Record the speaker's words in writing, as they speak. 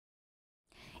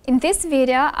In this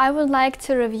video, I would like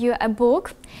to review a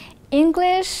book,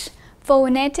 English,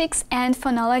 Phonetics and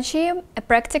Phonology, a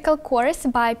practical course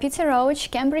by Peter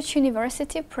Roach, Cambridge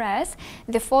University Press,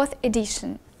 the 4th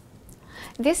edition.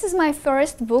 This is my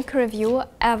first book review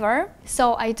ever,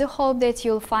 so I do hope that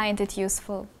you'll find it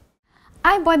useful.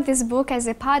 I bought this book as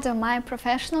a part of my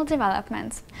professional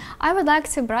development. I would like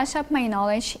to brush up my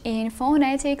knowledge in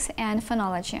phonetics and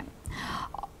phonology.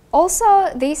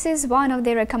 Also, this is one of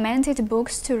the recommended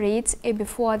books to read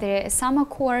before the summer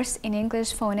course in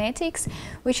English phonetics,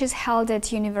 which is held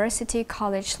at University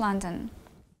College London.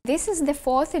 This is the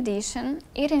 4th edition.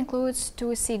 It includes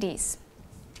 2 CDs.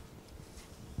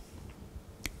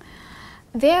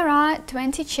 There are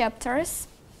 20 chapters.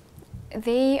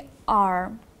 They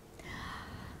are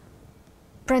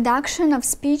production of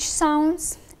speech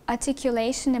sounds,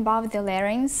 articulation above the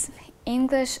larynx,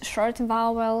 English short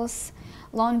vowels,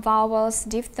 long vowels,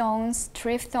 diphthongs,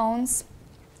 triphthones,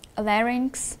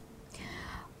 larynx,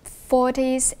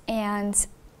 forties and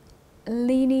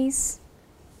linees,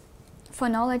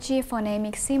 phonology,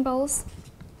 phonemic symbols,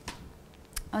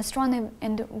 strong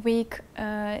and weak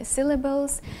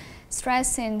syllables,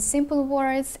 stress in simple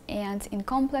words and in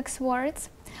complex words.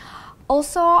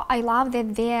 Also, I love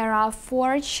that there are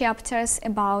 4 chapters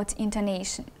about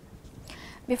intonation.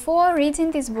 Before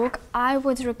reading this book, I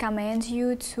would recommend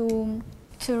you to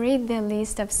read the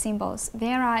list of symbols.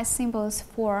 There are symbols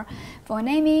for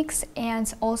phonemics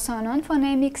and also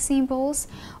non-phonemic symbols,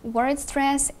 word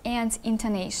stress and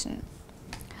intonation.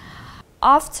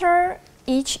 After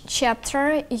each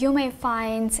chapter, you may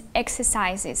find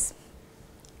exercises.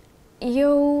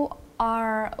 You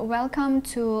are welcome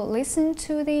to listen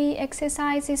to the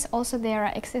exercises. Also, there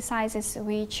are exercises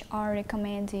which are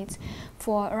recommended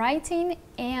for writing,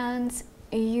 and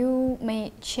you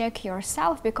may check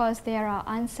yourself because there are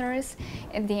answers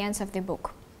at the end of the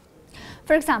book.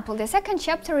 For example, the 2nd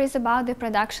chapter is about the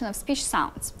production of speech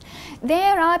sounds.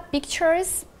 There are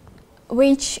pictures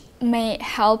which may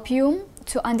help you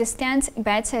to understand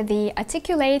better the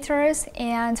articulators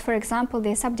and, for example,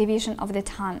 the subdivision of the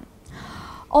tongue.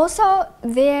 Also,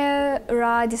 there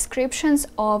are descriptions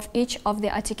of each of the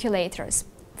articulators.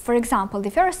 For example,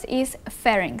 the first is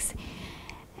pharynx.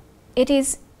 It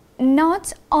is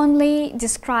not only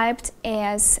described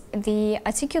as the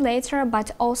articulator,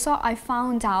 but also I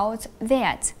found out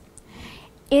that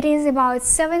it is about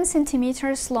 7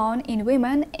 centimeters long in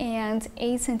women and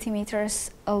 8 centimeters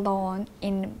long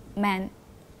in men.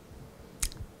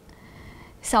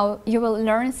 So you will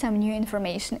learn some new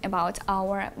information about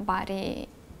our body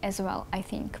as well, I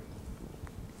think.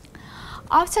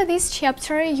 After this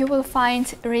chapter, you will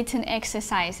find written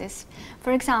exercises.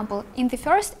 For example, in the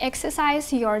first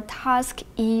exercise, your task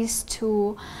is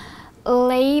to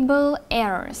label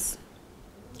errors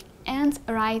and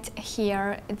write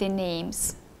here the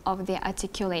names of the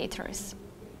articulators.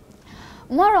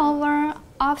 Moreover,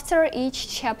 after each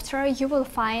chapter, you will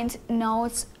find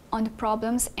notes on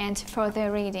problems and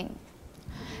further reading.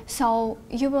 So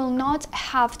you will not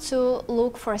have to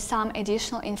look for some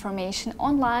additional information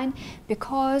online,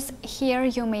 because here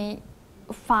you may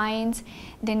find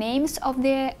the names of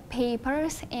the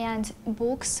papers and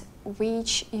books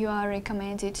which you are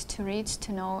recommended to read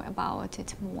to know about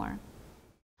it more.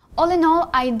 All in all,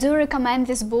 I do recommend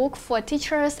this book for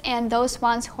teachers and those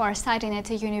ones who are studying at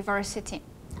a university.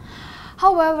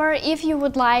 However, if you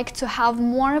would like to have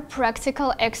more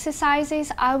practical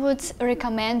exercises, I would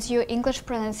recommend you English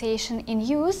Pronunciation in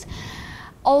Use.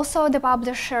 Also, the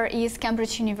publisher is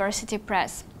Cambridge University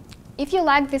Press. If you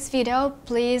like this video,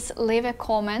 please leave a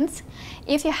comment.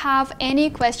 If you have any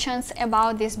questions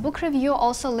about this book review,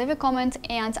 also leave a comment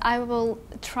and I will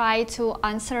try to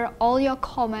answer all your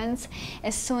comments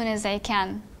as soon as I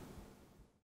can.